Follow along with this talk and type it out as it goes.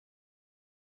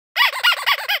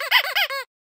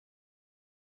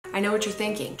know what you're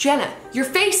thinking. Jenna, your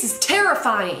face is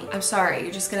terrifying. I'm sorry,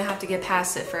 you're just gonna have to get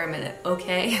past it for a minute,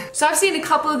 okay? So I've seen a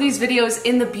couple of these videos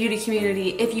in the beauty community.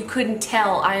 If you couldn't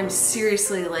tell, I am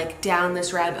seriously like down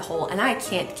this rabbit hole and I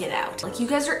can't get out. Like, you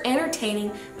guys are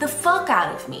entertaining the fuck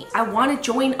out of me. I want to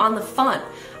join on the fun.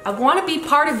 I want to be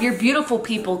part of your beautiful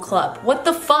people club. What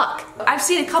the fuck? I've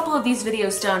seen a couple of these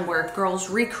videos done where girls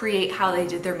recreate how they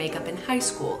did their makeup in high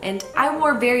school. And I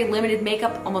wore very limited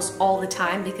makeup almost all the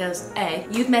time because A,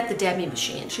 you've met the Debbie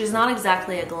machine. She's not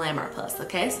exactly a glamour puss,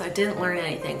 okay? So I didn't learn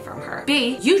anything from her.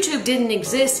 B, YouTube didn't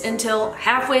exist until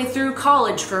halfway through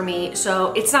college for me.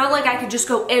 So it's not like I could just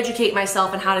go educate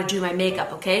myself on how to do my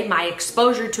makeup, okay? My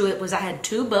exposure to it was I had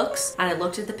 2 books and I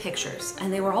looked at the pictures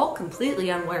and they were all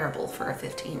completely unwearable for a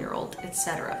 15-year-old,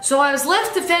 etc. So I was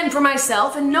left to fend for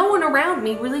myself and no one around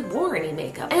me really wore any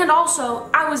makeup. And also,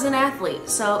 I was an athlete,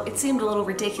 so it seemed a little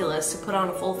ridiculous to put on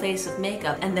a full face of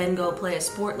makeup and then go play a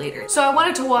sport later. So I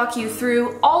wanted to walk you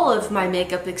through all of my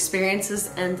makeup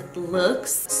experiences and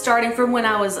looks, starting from when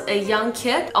I was a young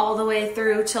kid all the way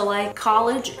through to like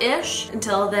college-ish,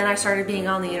 until then I started being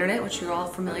on the internet, which you're all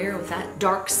familiar with that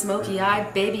dark smoky eye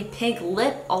baby pink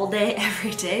lip all day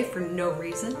every day for no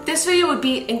reason. This video would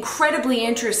be incredibly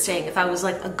interesting if I was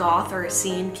like a goth or a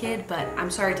scene kid, but I'm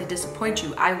sorry to disappoint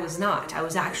you, I was not. I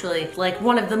was actually like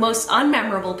one of the most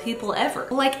unmemorable people ever.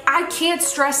 Like, I can't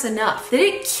stress enough that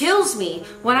it kills me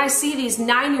when I see these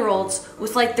 9-year-olds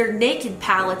with like their naked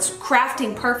palettes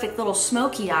crafting perfect little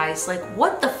smoky eyes. Like,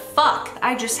 what the fuck?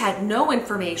 I just had no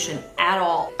information at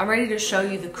all. I'm ready to show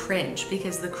you the cringe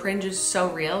because the cringe is so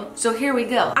real. So here we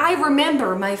go. I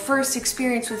remember my first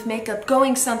experience with makeup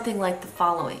going something like the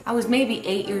following. I was maybe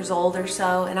 8 years old or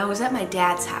so, and I was at my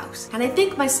dad's house. And I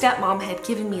think my stepmom had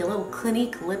given me a little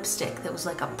Clinique lipstick that was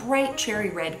like a bright cherry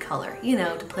red color, you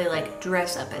know, to play like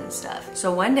dress up and stuff.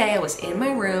 So one day I was in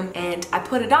my room and I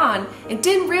put it on and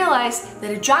didn't realize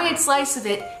that a giant slice of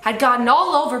it had gotten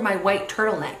all over my white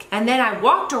turtleneck. And then I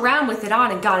walked around with it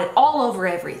on and got it all over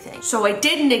everything. So I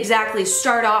didn't exactly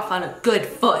start off on a good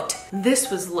foot. This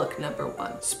was look number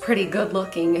 1. It's pretty good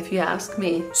looking if you ask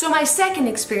me. So my second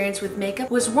experience with makeup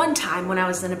was one time when I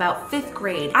was in about 5th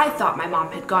grade. I thought my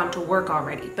mom had gone to work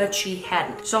already, but she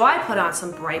hadn't. So I put on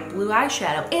some bright blue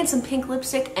eyeshadow and some pink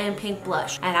lipstick and pink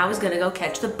blush. And I was gonna go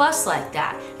catch the bus like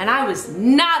that. And I was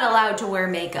not allowed to wear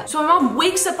makeup. So my mom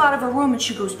wakes up out of her room and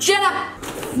she goes, "Jenna,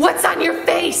 what's on your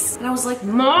face?" And I was like,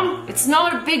 "Mom, it's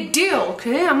not a big deal,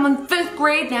 okay? I'm in 5th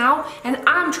grade now and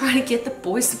I'm trying to get the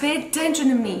boys to pay attention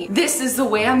to me. This is the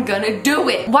way I'm gonna do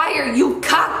it. Why are you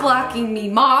cock blocking me,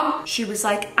 Mom?" She was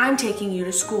like, "I'm taking you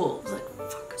to school." I was like,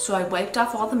 fuck. So I wiped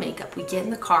off all the makeup, we get in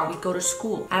the car, we go to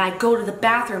school, and I go to the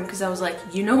bathroom because I was like,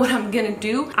 you know what I'm gonna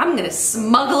do? I'm gonna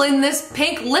smuggle in this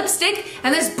pink lipstick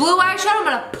and this blue eyeshadow, I'm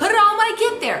gonna put it on when I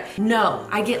get there. No,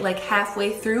 I get like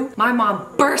halfway through, my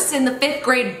mom bursts in the 5th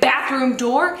grade bathroom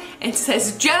door and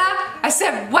says, "Jenna, I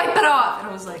said wipe it off." And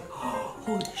I was like,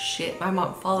 holy shit, my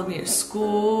mom followed me to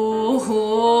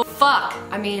school. Fuck.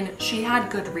 I mean, she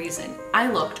had good reason. I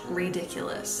looked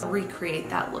ridiculous. I'll recreate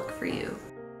that look for you.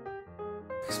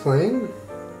 Explain?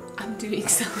 I'm doing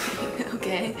something,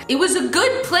 okay? It was a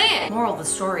good plan. Moral of the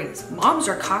story is moms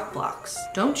are cock blocks.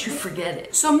 Don't you forget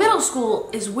it. So middle school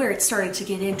is where it started to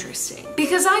get interesting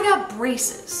because I got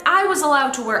braces. I was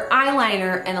allowed to wear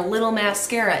eyeliner and a little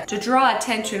mascara to draw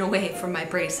attention away from my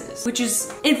braces, which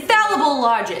is infallible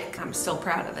logic. I'm still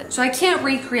proud of it. So I can't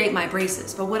recreate my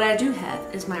braces, but what I do have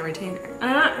is my retainer.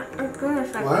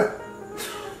 What?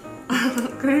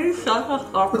 Can you shut the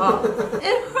fuck up?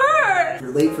 It hurts!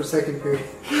 You're late for 2nd period.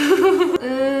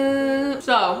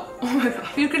 So, oh my god,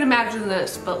 you can imagine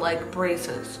this, but like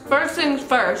braces. First things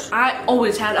first, I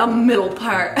always had a middle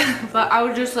part, but I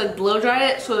would just like blow dry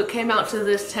it so it came out to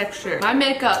this texture. My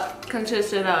makeup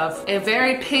consisted of a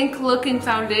very pink looking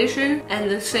foundation and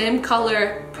the same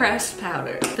color pressed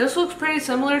powder. This looks pretty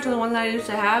similar to the one that I used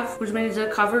to have, which means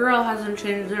that CoverGirl hasn't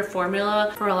changed their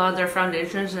formula for a lot of their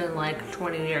foundations in like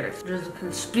 20 years. There's a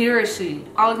conspiracy.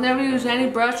 I would never use any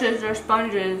brushes or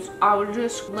sponges. I would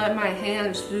just let my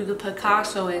hands do the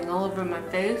Picassoing all over my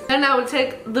face. Then I would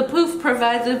take the poof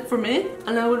provided for me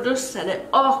and I would just set it.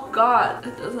 Oh god,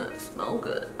 it doesn't smell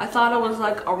good. I thought I was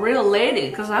like a real lady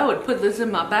because I would put this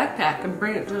in my backpack and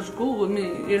bring it to school with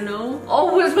me, you know?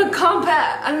 Oh, where's my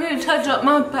compact? I need to touch up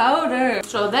my powder.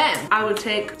 So then I would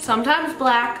take sometimes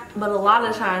black, but a lot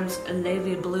of times a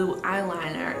navy blue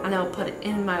eyeliner, and I would put it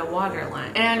in my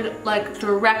waterline and like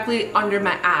directly under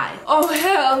my eye. Oh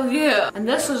hell yeah. And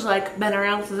this has like been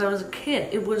around since I was a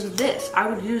kid. It was this. I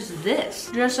would use used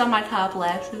this just on my top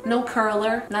lashes. No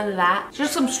curler, none of that.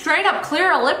 Just some straight up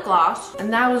clear lip gloss.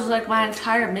 And that was like my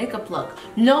entire makeup look.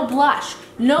 No blush,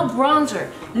 no bronzer,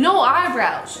 no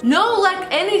eyebrows, no like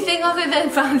anything other than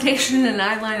foundation and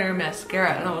eyeliner and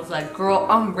mascara. And I was like, girl,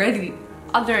 I'm ready.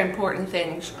 Other important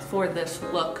things for this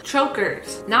look.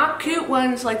 Chokers. Not cute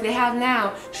ones like they have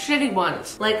now. Shitty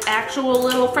ones. Like actual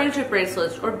little friendship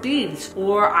bracelets or beads.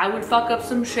 Or I would fuck up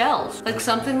some shells. Like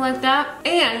something like that.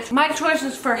 And my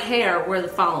choices for hair were the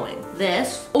following.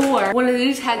 This or one of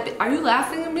these head. Are you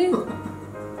laughing at me?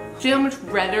 See how much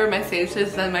redder my face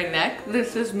is than my neck?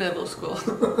 This is middle school.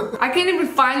 I can't even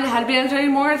find the headbands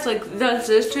anymore. It's like, does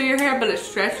this to your hair, but it's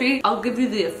stretchy. I'll give you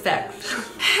the effect.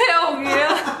 Hell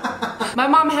yeah. My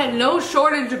mom had no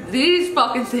shortage of these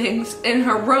fucking things in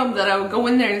her room that I would go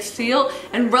in there and steal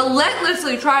and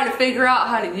relentlessly try to figure out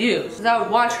how to use. So I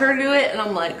would watch her do it and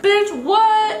I'm like, bitch,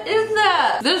 what is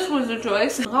that? This was a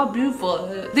choice. How beautiful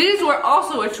is it? These were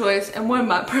also a choice and one of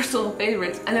my personal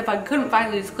favorites. And if I couldn't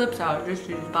find these clips, I would just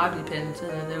use bobby pins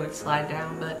and then they would slide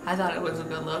down, but I thought it was a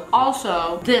good look.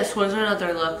 Also, this was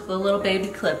another look, the little baby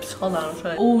clips. Hold on, I'll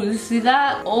show you. Oh, you see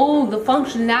that? Oh, the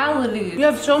functionality. You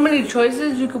have so many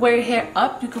choices. You could wear your hair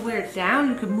up, you could wear it down,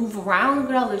 you could move around. Look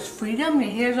at all this freedom. Your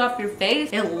hair's off your face.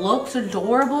 It looks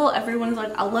adorable. Everyone's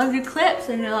like, I love your clips.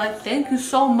 And you're like, thank you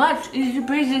so much. Easy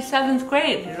breezy 7th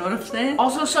grade. You know what I'm saying?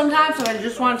 Also, sometimes if I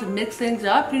just wanted to mix things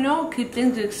up, you know, keep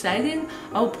things exciting,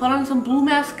 I would put on some blue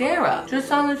mascara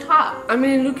just on the top. I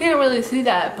mean, you can't really see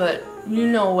that, but you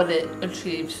know what it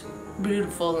achieves.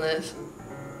 Beautifulness.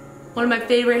 One of my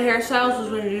favorite hairstyles was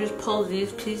when you just pull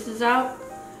these pieces out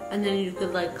and then you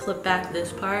could like clip back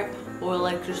this part or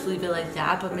like just leave it like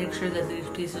that, but make sure that these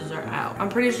pieces are out. I'm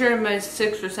pretty sure in my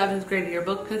 6th or 7th grade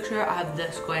yearbook picture, I have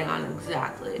this going on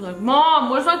exactly. Like, Mom,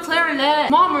 where's my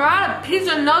clarinet? Mom, we're out of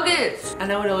pizza nuggets.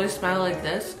 And I would always smile like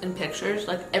this in pictures.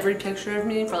 Like every picture of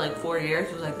me for like 4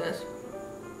 years was like this.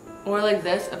 Or like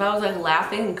this. If I was like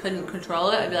laughing and couldn't control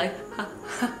it, I'd be like, ha,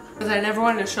 ha. Because I never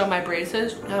wanted to show my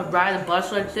braces. I would ride a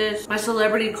bus like this. My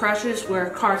celebrity crushes were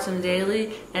Carson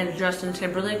Daly and Justin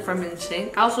Timberlake from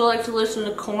NSYNC. I also like to listen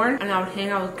to Korn, and I would hang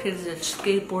out with kids that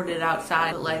skateboarded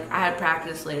outside. But like, I had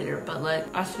practice later, but like,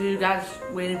 I see you guys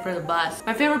waiting for the bus.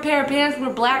 My favorite pair of pants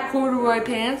were black corduroy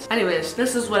pants. Anyways,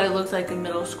 this is what it looked like in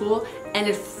middle school. And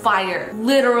it's fire,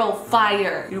 literal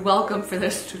fire. You're welcome for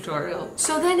this tutorial.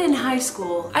 So then in high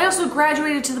school, I also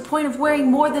graduated to the point of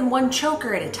wearing more than one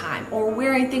choker at a time, or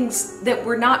wearing things that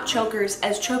were not chokers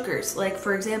as chokers. Like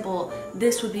for example,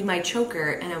 this would be my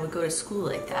choker and I would go to school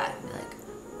like that and be like,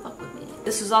 fuck with me.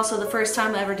 This was also the first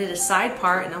time I ever did a side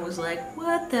part and I was like,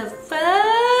 what the fuck?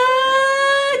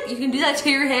 You can do that to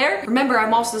your hair? Remember,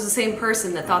 I'm also the same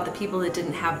person that thought that people that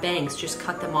didn't have bangs just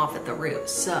cut them off at the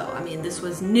roots. So, I mean, this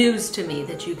was news to me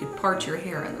that you could part your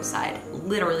hair on the side.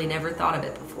 Literally never thought of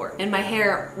it before. And my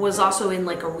hair was also in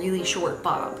like a really short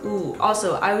bob. Ooh.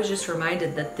 Also, I was just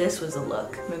reminded that this was a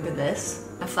look. Remember this?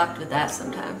 I fucked with that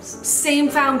sometimes. Same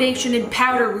foundation and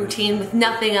powder routine with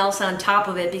nothing else on top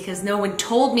of it because no one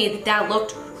told me that that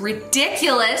looked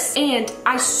ridiculous. And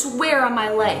I swear on my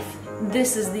life,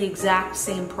 this is the exact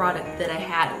same product that I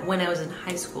had when I was in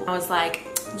high school. I was like,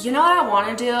 you know what I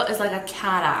want to do is like a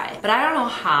cat eye, but I don't know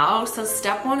how. So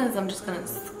step one is I'm just gonna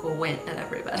squint at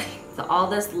everybody. So all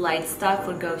this light stuff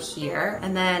would go here,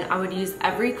 and then I would use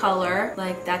every color.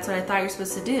 Like that's what I thought you're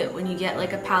supposed to do. When you get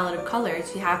like a palette of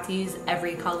colors, you have to use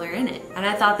every color in it. And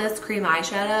I thought this cream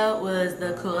eyeshadow was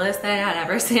the coolest thing I'd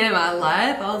ever seen in my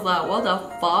life. I was like, what the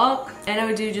fuck? And I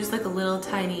would do just like a little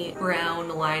tiny brown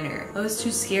liner. I was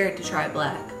too scared to try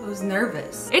black. I was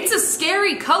nervous. It's a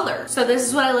scary color. So this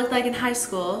is what I looked like in high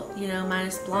school, you know,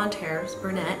 minus blonde hair,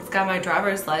 brunette. I've got my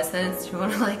driver's license. You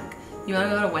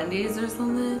wanna go to Wendy's or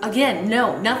something? Again,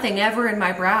 no, nothing ever in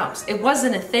my brows. It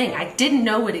wasn't a thing. I didn't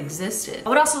know it existed. I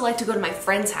would also like to go to my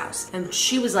friend's house, and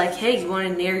she was like, hey, you wanna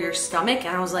nair your stomach?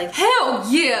 And I was like, hell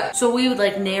yeah! So we would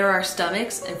like nair our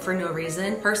stomachs, and for no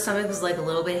reason. Her stomach was like a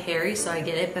little bit hairy, so I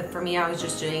get it, but for me, I was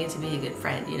just doing it to be a good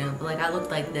friend, you know? But like, I looked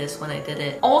like this when I did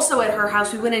it. Also at her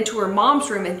house, we went into her mom's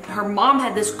room, and her mom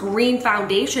had this green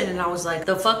foundation, and I was like,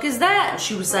 the fuck is that? And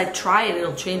she was like, try it,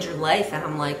 it'll change your life. And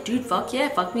I'm like, dude, fuck yeah,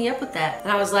 fuck me up with that.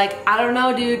 And I was like, I don't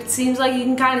know, dude, it seems like you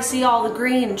can kind of see all the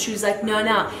green. And she was like, no,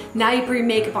 now you put your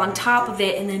makeup on top of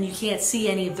it and then you can't see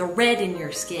any of the red in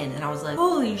your skin. And I was like,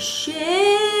 holy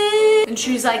shit. And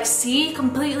she was like, see,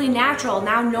 completely natural.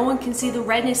 Now no one can see the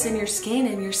redness in your skin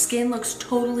and your skin looks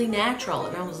totally natural.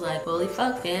 And I was like, holy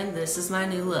fuck, fam, this is my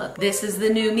new look. This is the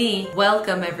new me.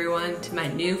 Welcome everyone to my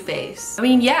new face. I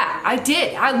mean, yeah, I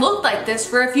did. I looked like this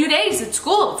for a few days at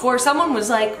school before someone was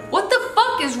like, what the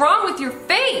fuck fuck is wrong with your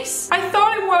face? I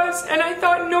thought it was, and I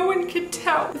thought no one could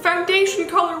tell. The foundation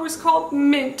color was called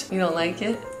mint. You don't like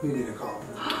it? Who did a call?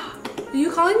 Are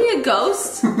you calling me a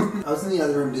ghost? I was in the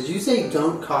other room. Did you say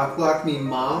don't cock block me,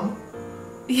 Mom?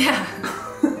 Yeah.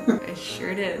 I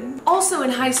sure did. Also in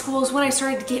high school is when I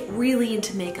started to get really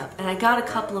into makeup, and I got a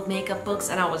couple of makeup books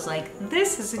and I was like,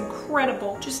 this is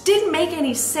incredible. Just didn't make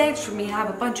any sense for me to have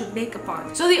a bunch of makeup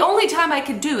on. So the only time I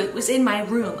could do it was in my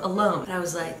room alone. And I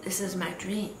was like, this is my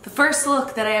dream. The first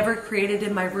look that I ever created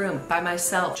in my room by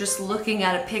myself, just looking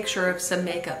at a picture of some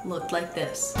makeup, looked like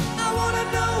this. I wanna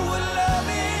know what love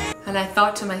is. And I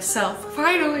thought to myself,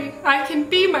 finally, I can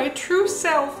be my true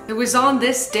self. It was on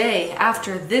this day,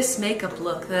 after this makeup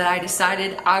look, that I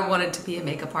decided I wanted to be a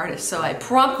makeup artist. So I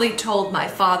promptly told my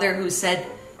father, who said,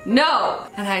 no!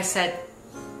 And I said,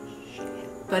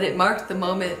 but it marked the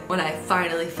moment when I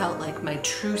finally felt like my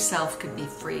true self could be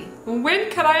free. When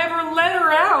could I ever let her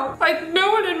out? Like,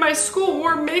 no one in my school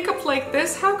wore makeup like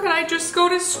this. How could I just go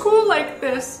to school like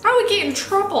this? I would get in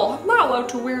trouble. I'm not allowed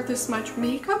to wear this much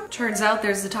makeup. Turns out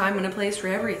there's a time and a place for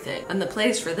everything. And the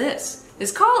place for this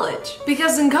is college.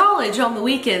 Because in college, on the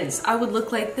weekends, I would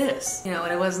look like this. You know,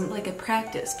 and it wasn't like a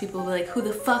practice. People would be like, who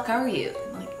the fuck are you?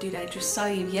 I'm like, dude, I just saw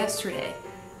you yesterday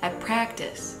at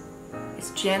practice.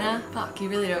 It's Jenna. Fuck, you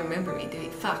really don't remember me, do you?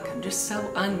 Fuck, I'm just so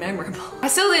unmemorable. I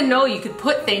still didn't know you could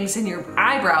put things in your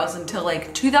eyebrows until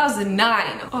like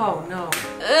 2009. Oh no.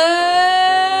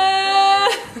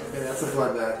 Okay, that's a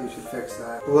bloodbath. You should fix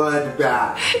that.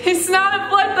 Bloodbath. It's not a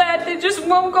bloodbath. It just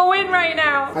won't go in right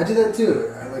now. I do that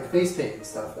too. I like face paint and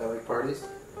stuff. I like parties.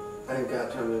 I think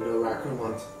I turned into a raccoon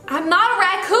once. I'm not a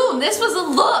raccoon. This was a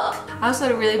look. I also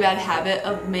had a really bad habit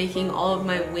of making all of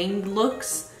my winged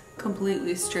looks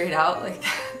completely straight out like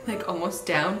that, like almost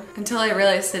down, until I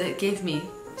realized that it gave me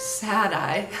sad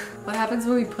eye. What happens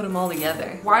when we put them all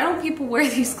together? Why don't people wear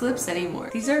these clips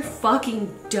anymore? These are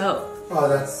fucking dope. Oh,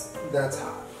 that's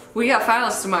hot. We got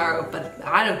finals tomorrow, but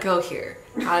I don't go here.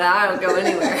 I don't go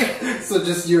anywhere. So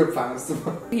just you at finals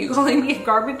tomorrow. Are you calling me a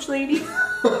garbage lady?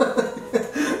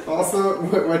 Also,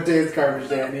 what day is garbage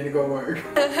day? I need to go work.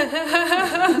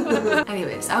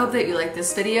 Anyways, I hope that you like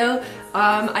this video.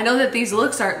 I know that these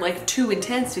looks aren't like too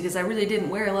intense because I really didn't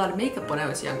wear a lot of makeup when I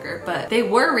was younger, but they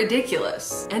were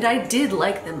ridiculous. And I did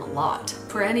like them a lot.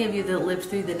 For any of you that lived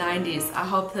through the 90s, I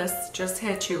hope this just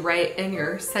hit you right in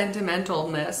your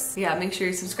sentimentalness. Yeah, make sure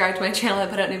you subscribe to my channel. I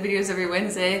put out new videos every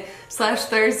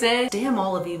Wednesday/Thursday. Damn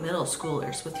all of you middle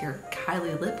schoolers with your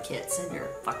Kylie lip kits and your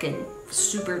fucking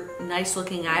super nice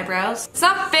looking eyebrows. It's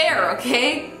not fair,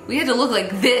 okay? We had to look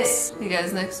like this. See you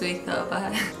guys next week though,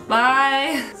 bye.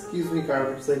 Bye. Excuse me,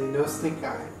 garbage lady, no stink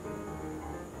eye.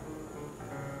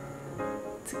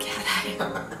 It's a cat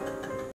eye.